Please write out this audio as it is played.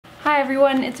Hi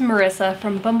everyone, it's Marisa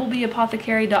from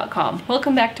bumblebeeapothecary.com.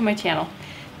 Welcome back to my channel.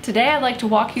 Today I'd like to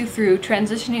walk you through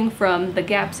transitioning from the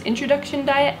GAPS introduction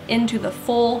diet into the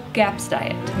full GAPS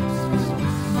diet.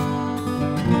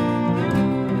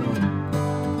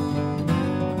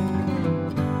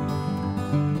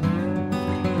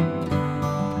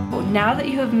 Now that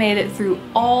you have made it through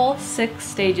all 6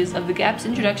 stages of the GAPS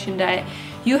introduction diet,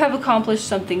 you have accomplished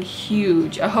something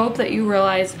huge. I hope that you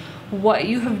realize what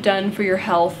you have done for your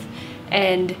health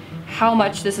and how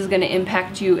much this is going to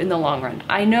impact you in the long run.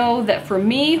 I know that for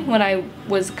me, when I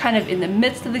was kind of in the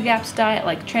midst of the GAPS diet,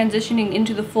 like transitioning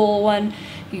into the full one,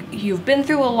 you've been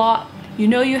through a lot, you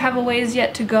know you have a ways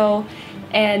yet to go,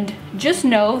 and just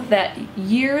know that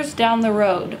years down the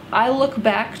road, I look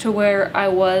back to where I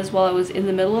was while I was in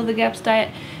the middle of the GAPS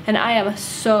diet, and I am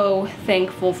so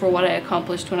thankful for what I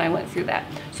accomplished when I went through that.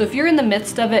 So if you're in the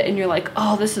midst of it and you're like,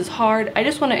 oh, this is hard, I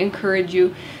just want to encourage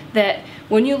you that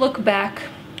when you look back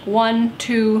 1,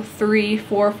 2, 3,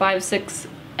 4, 5, 6,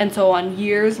 and so on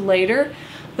years later,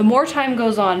 the more time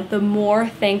goes on, the more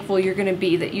thankful you're going to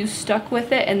be that you stuck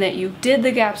with it and that you did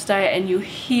the GAPS diet and you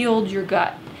healed your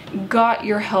gut, got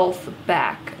your health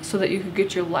back so that you could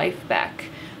get your life back.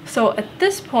 So at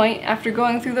this point, after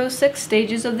going through those 6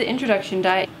 stages of the introduction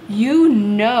diet, you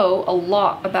know a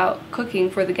lot about cooking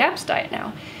for the GAPS diet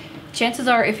now. Chances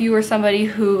are, if you are somebody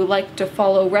who liked to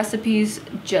follow recipes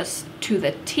just to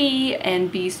the T and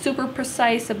be super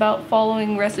precise about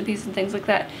following recipes and things like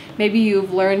that, maybe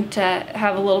you've learned to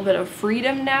have a little bit of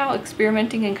freedom now,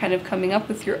 experimenting and kind of coming up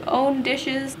with your own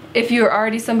dishes. If you're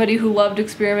already somebody who loved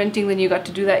experimenting, then you got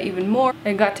to do that even more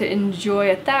and got to enjoy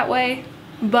it that way.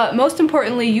 But most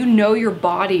importantly, you know your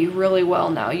body really well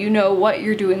now. You know what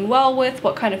you're doing well with,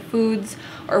 what kind of foods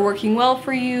are working well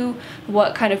for you,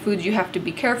 what kind of foods you have to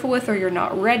be careful with or you're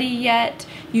not ready yet.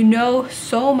 You know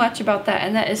so much about that,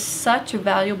 and that is such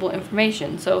valuable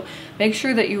information. So make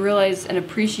sure that you realize and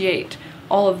appreciate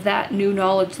all of that new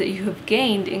knowledge that you have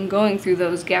gained in going through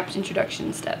those GAPS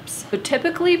introduction steps. So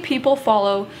typically people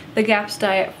follow the GAPS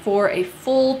diet for a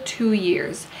full 2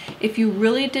 years. If you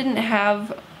really didn't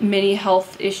have many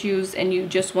health issues and you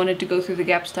just wanted to go through the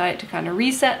GAPS diet to kind of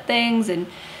reset things and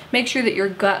make sure that your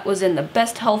gut was in the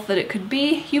best health that it could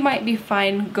be, you might be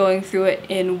fine going through it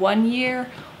in 1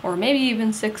 year or maybe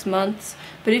even 6 months.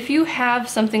 But if you have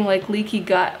something like leaky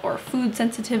gut or food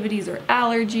sensitivities or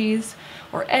allergies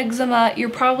or eczema, you're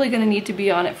probably going to need to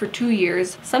be on it for 2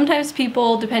 years. Sometimes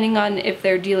people, depending on if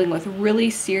they're dealing with really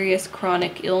serious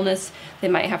chronic illness, they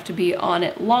might have to be on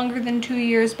it longer than 2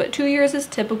 years, but 2 years is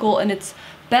typical, and it's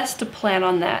best to plan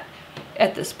on that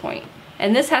at this point.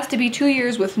 And this has to be 2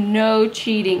 years with no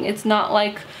cheating. It's not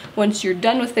like once you're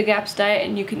done with the GAPS diet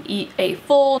and you can eat a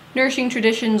full Nourishing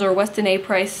Traditions or Weston A.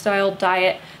 Price style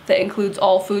diet that includes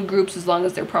all food groups as long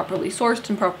as they're properly sourced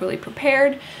and properly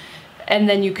prepared. And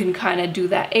then you can kind of do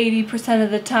that 80%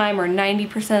 of the time or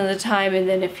 90% of the time, and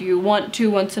then if you want to,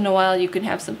 once in a while, you can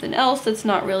have something else that's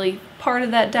not really part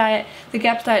of that diet. The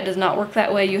GAPS diet does not work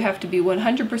that way. You have to be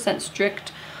 100%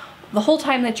 strict the whole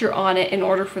time that you're on it in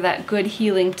order for that good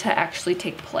healing to actually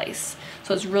take place.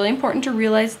 So it's really important to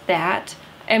realize that,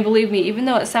 and believe me, even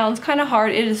though it sounds kind of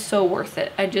hard, it is so worth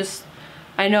it.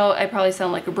 I know I probably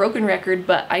sound like a broken record,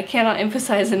 but I cannot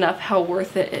emphasize enough how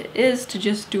worth it is to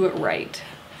just do it right.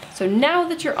 So now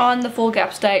that you're on the full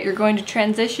GAPS diet, you're going to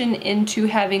transition into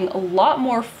having a lot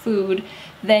more food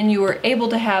than you were able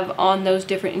to have on those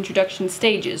different introduction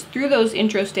stages. Through those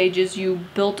intro stages, you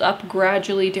built up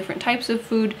gradually different types of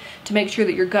food to make sure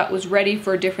that your gut was ready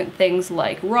for different things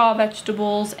like raw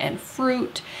vegetables and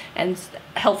fruit and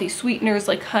healthy sweeteners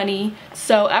like honey.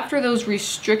 So after those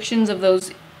restrictions of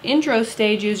those intro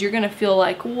stages, you're gonna feel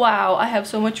like, wow, I have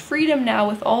so much freedom now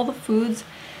with all the foods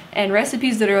and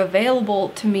recipes that are available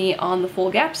to me on the full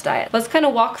GAPS diet. Let's kind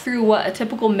of walk through what a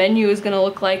typical menu is going to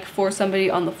look like for somebody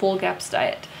on the full GAPS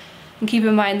diet. And keep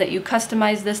in mind that you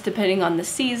customize this depending on the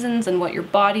seasons and what your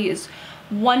body is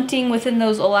wanting within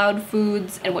those allowed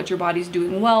foods and what your body's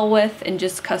doing well with, and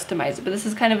just customize it. But this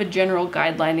is kind of a general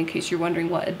guideline in case you're wondering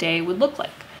what a day would look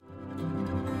like.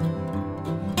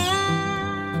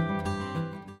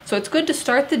 So it's good to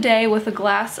start the day with a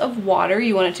glass of water.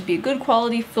 You want it to be good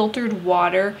quality filtered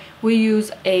water. We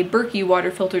use a Berkey water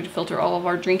filter to filter all of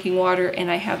our drinking water, and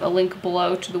I have a link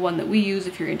below to the one that we use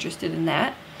if you're interested in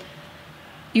that.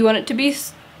 You want it to be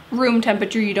room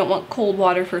temperature. You don't want cold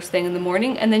water first thing in the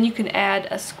morning. And then you can add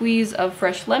a squeeze of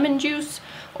fresh lemon juice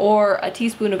or a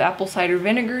teaspoon of apple cider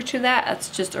vinegar to that. That's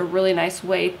just a really nice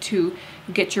way to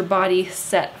get your body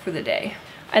set for the day.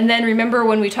 And then remember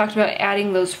when we talked about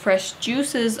adding those fresh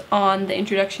juices on the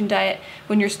introduction diet,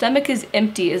 when your stomach is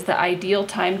empty is the ideal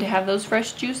time to have those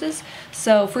fresh juices.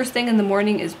 So first thing in the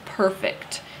morning is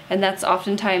perfect. And that's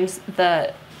oftentimes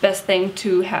the best thing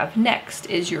to have next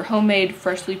is your homemade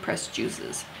freshly pressed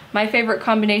juices. My favorite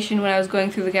combination when I was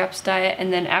going through the GAPS diet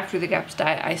and then after the GAPS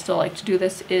diet, I still like to do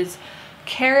this, is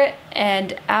carrot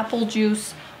and apple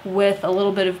juice with a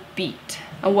little bit of beet.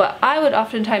 And what I would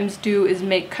oftentimes do is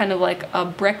make kind of like a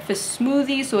breakfast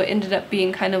smoothie, so it ended up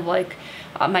being kind of like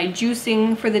my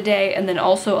juicing for the day and then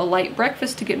also a light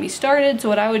breakfast to get me started. So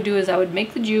what I would do is I would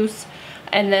make the juice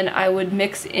and then I would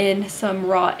mix in some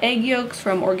raw egg yolks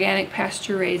from organic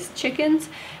pasture-raised chickens,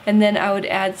 and then I would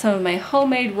add some of my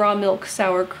homemade raw milk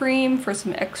sour cream for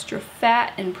some extra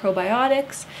fat and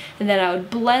probiotics, and then I would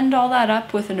blend all that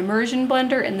up with an immersion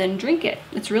blender and then drink it.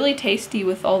 It's really tasty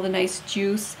with all the nice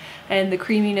juice and the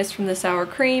creaminess from the sour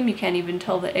cream. You can't even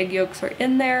tell the egg yolks are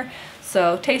in there,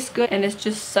 so tastes good, and it's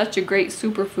just such a great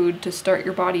superfood to start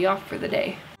your body off for the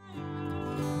day.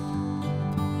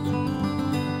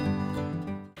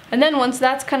 And then once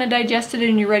that's kind of digested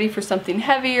and you're ready for something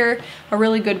heavier, a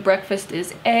really good breakfast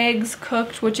is eggs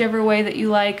cooked whichever way that you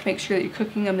like. Make sure that you're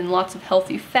cooking them in lots of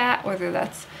healthy fat, whether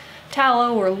that's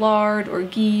tallow or lard or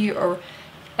ghee, or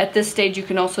at this stage you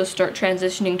can also start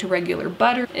transitioning to regular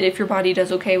butter if your body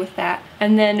does okay with that.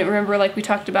 And then remember, like we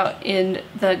talked about in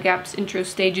the GAPS intro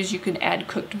stages, you can add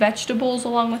cooked vegetables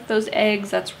along with those eggs.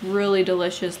 That's really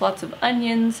delicious. Lots of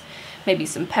onions, maybe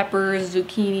some peppers,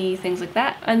 zucchini, things like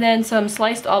that. And then some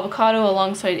sliced avocado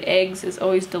alongside eggs is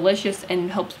always delicious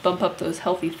and helps bump up those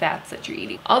healthy fats that you're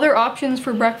eating. Other options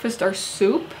for breakfast are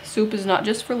soup. Soup is not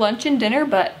just for lunch and dinner,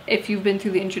 but if you've been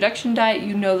through the introduction diet,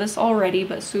 you know this already,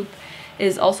 but soup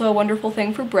is also a wonderful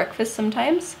thing for breakfast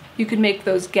sometimes. You can make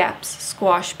those GAPS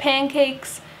squash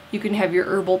pancakes, you can have your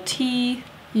herbal tea,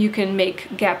 you can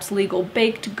make GAPS legal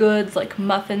baked goods like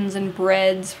muffins and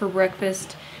breads for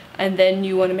breakfast. And then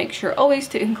you want to make sure always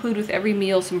to include with every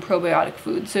meal some probiotic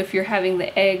food. So if you're having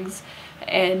the eggs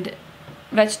and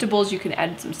vegetables, you can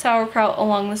add some sauerkraut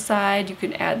along the side. You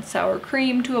can add sour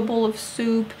cream to a bowl of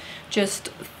soup. Just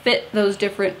fit those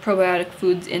different probiotic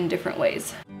foods in different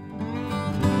ways.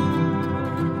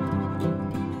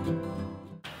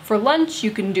 For lunch,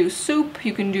 you can do soup,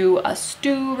 you can do a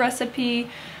stew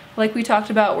recipe, like we talked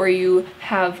about, where you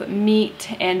have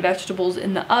meat and vegetables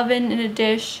in the oven in a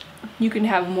dish. You can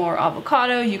have more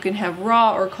avocado, you can have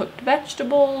raw or cooked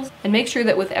vegetables, and make sure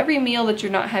that with every meal that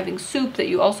you're not having soup, that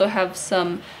you also have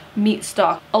some meat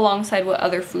stock alongside what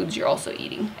other foods you're also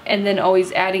eating. And then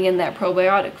always adding in that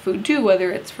probiotic food too, whether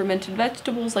it's fermented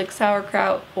vegetables like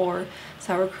sauerkraut or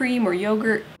sour cream or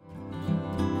yogurt.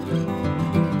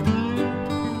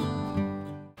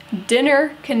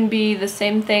 Dinner can be the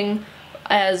same thing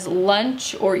as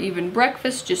lunch or even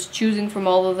breakfast, just choosing from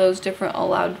all of those different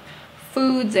allowed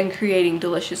foods and creating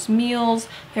delicious meals.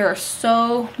 There are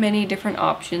so many different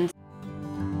options.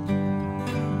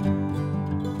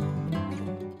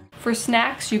 For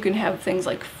snacks, you can have things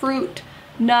like fruit,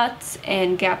 nuts,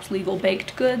 and GAPS legal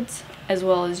baked goods, as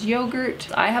well as yogurt.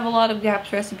 I have a lot of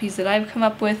GAPS recipes that I've come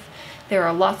up with. There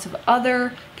are lots of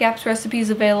other GAPS recipes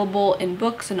available in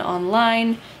books and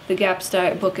online. The GAPS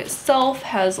diet book itself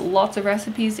has lots of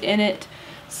recipes in it.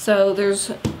 So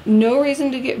there's no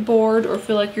reason to get bored or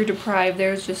feel like you're deprived.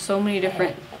 There's just so many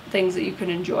different things that you can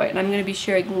enjoy. And I'm going to be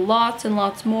sharing lots and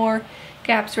lots more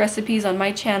GAPS recipes on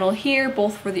my channel here,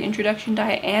 both for the introduction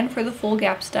diet and for the full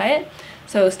GAPS diet.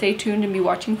 So stay tuned and be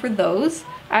watching for those.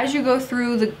 As you go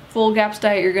through the full GAPS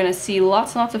diet, you're going to see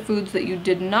lots and lots of foods that you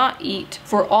did not eat.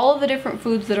 For all of the different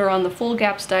foods that are on the full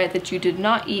GAPS diet that you did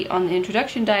not eat on the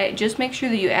introduction diet, just make sure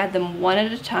that you add them one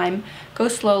at a time. Go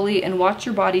slowly and watch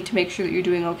your body to make sure that you're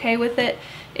doing okay with it.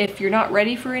 If you're not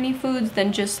ready for any foods,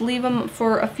 then just leave them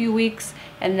for a few weeks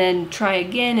and then try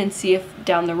again and see if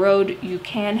down the road you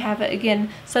can have it again.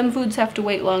 Some foods have to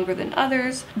wait longer than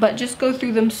others, but just go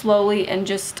through them slowly and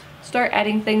just start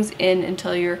adding things in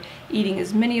until you're eating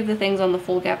as many of the things on the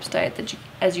full GAPS diet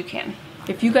as you can.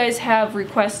 If you guys have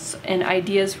requests and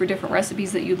ideas for different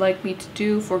recipes that you'd like me to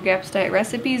do for GAPS diet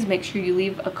recipes, make sure you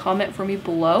leave a comment for me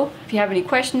below. If you have any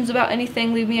questions about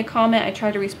anything, leave me a comment. I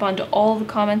try to respond to all the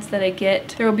comments that I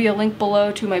get. There will be a link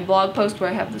below to my blog post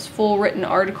where I have this full written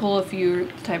article if you're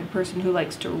the type of person who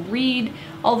likes to read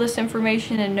all this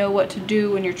information and know what to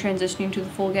do when you're transitioning to the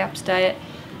full GAPS diet.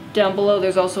 Down below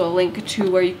there's also a link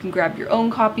to where you can grab your own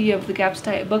copy of the GAPS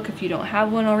diet book if you don't have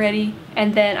one already.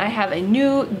 And then I have a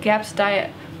new GAPS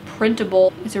diet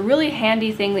printable. It's a really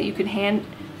handy thing that you can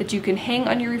hang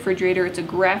on your refrigerator. It's a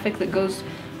graphic that goes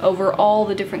over all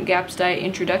the different GAPS diet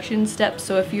introduction steps.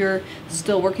 So if you're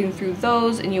still working through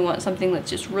those and you want something that's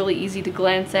just really easy to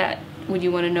glance at when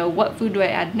you want to know what food do I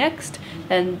add next,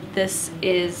 then this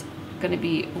is going to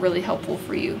be really helpful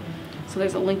for you. So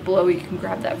there's a link below where you can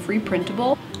grab that free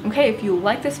printable. Okay, if you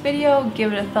like this video,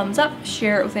 give it a thumbs up,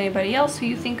 share it with anybody else who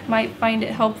you think might find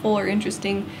it helpful or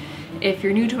interesting. If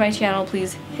you're new to my channel,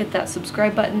 please hit that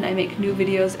subscribe button. I make new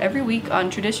videos every week on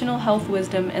traditional health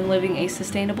wisdom and living a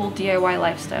sustainable DIY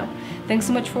lifestyle. Thanks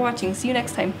so much for watching. See you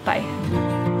next time. Bye.